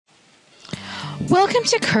Welcome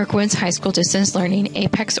to Kirkwood's High School Distance Learning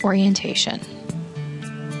Apex Orientation.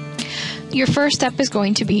 Your first step is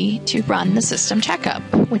going to be to run the system checkup,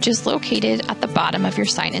 which is located at the bottom of your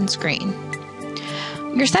sign-in screen.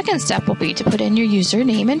 Your second step will be to put in your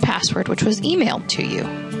username and password, which was emailed to you.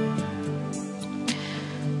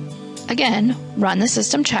 Again, run the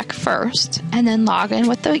system check first, and then log in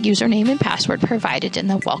with the username and password provided in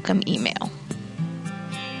the welcome email.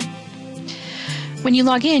 When you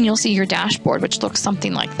log in, you'll see your dashboard, which looks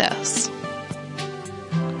something like this.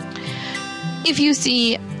 If you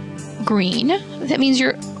see green, that means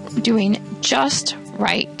you're doing just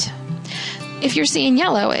right. If you're seeing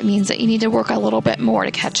yellow, it means that you need to work a little bit more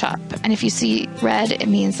to catch up. And if you see red, it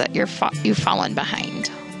means that you've fallen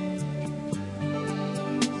behind.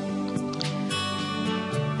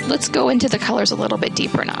 Let's go into the colors a little bit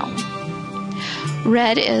deeper now.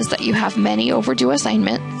 Red is that you have many overdue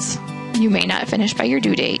assignments. You may not finish by your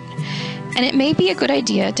due date, and it may be a good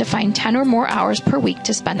idea to find 10 or more hours per week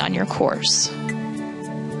to spend on your course.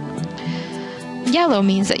 Yellow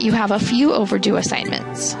means that you have a few overdue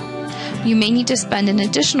assignments. You may need to spend an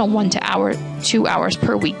additional 1 to 2 hours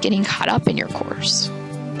per week getting caught up in your course.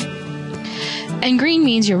 And green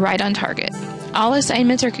means you're right on target. All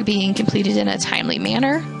assignments are being completed in a timely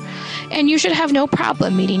manner, and you should have no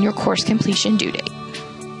problem meeting your course completion due date.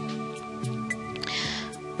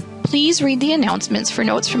 Please read the announcements for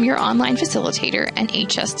notes from your online facilitator and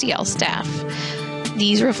HSDL staff.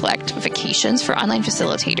 These reflect vacations for online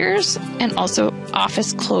facilitators and also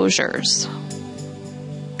office closures.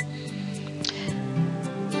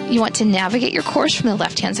 You want to navigate your course from the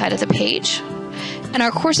left-hand side of the page. And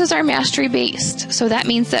our courses are mastery-based, so that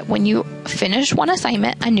means that when you finish one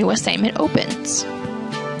assignment, a new assignment opens.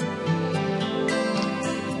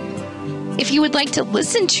 If you would like to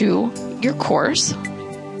listen to your course,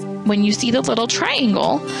 when you see the little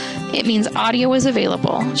triangle, it means audio is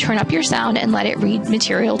available. Turn up your sound and let it read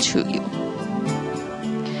material to you.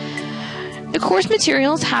 The course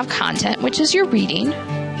materials have content, which is your reading,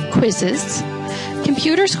 quizzes,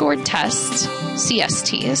 computer-scored tests,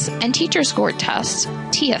 CSTs, and teacher-scored tests,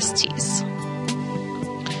 TSTs.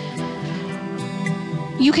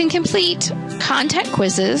 You can complete content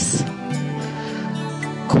quizzes,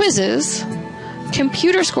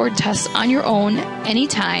 computer-scored tests on your own,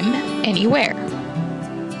 anytime, anywhere.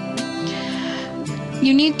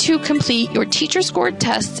 You need to complete your teacher-scored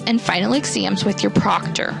tests and final exams with your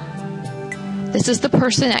proctor. This is the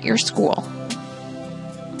person at your school.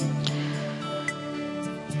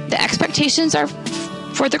 The expectations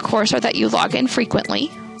for the course are that you log in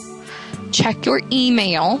frequently, check your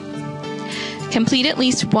email, complete at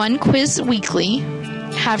least one quiz weekly,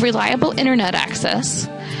 have reliable internet access,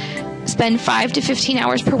 spend 5 to 15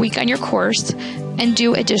 hours per week on your course, and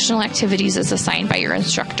do additional activities as assigned by your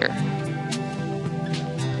instructor.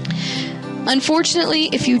 Unfortunately,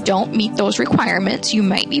 if you don't meet those requirements, you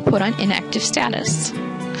might be put on inactive status.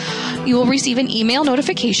 You will receive an email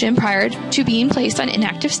notification prior to being placed on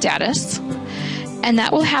inactive status, and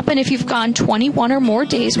that will happen if you've gone 21 or more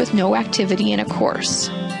days with no activity in a course.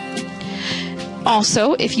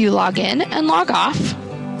 Also, if you log in and log off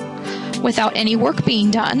without any work being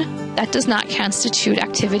done, that does not constitute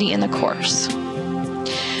activity in the course.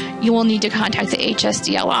 You will need to contact the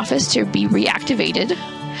HSDL office to be reactivated,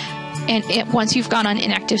 and once you've gone on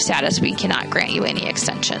inactive status, we cannot grant you any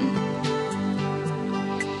extension.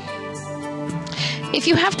 If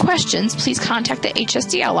you have questions, please contact the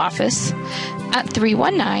HSDL office at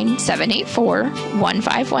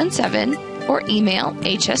 319-784-1517 or email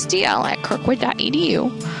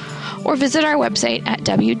hsdl@kirkwood.edu or visit our website at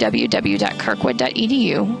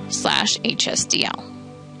www.kirkwood.edu/hsdl.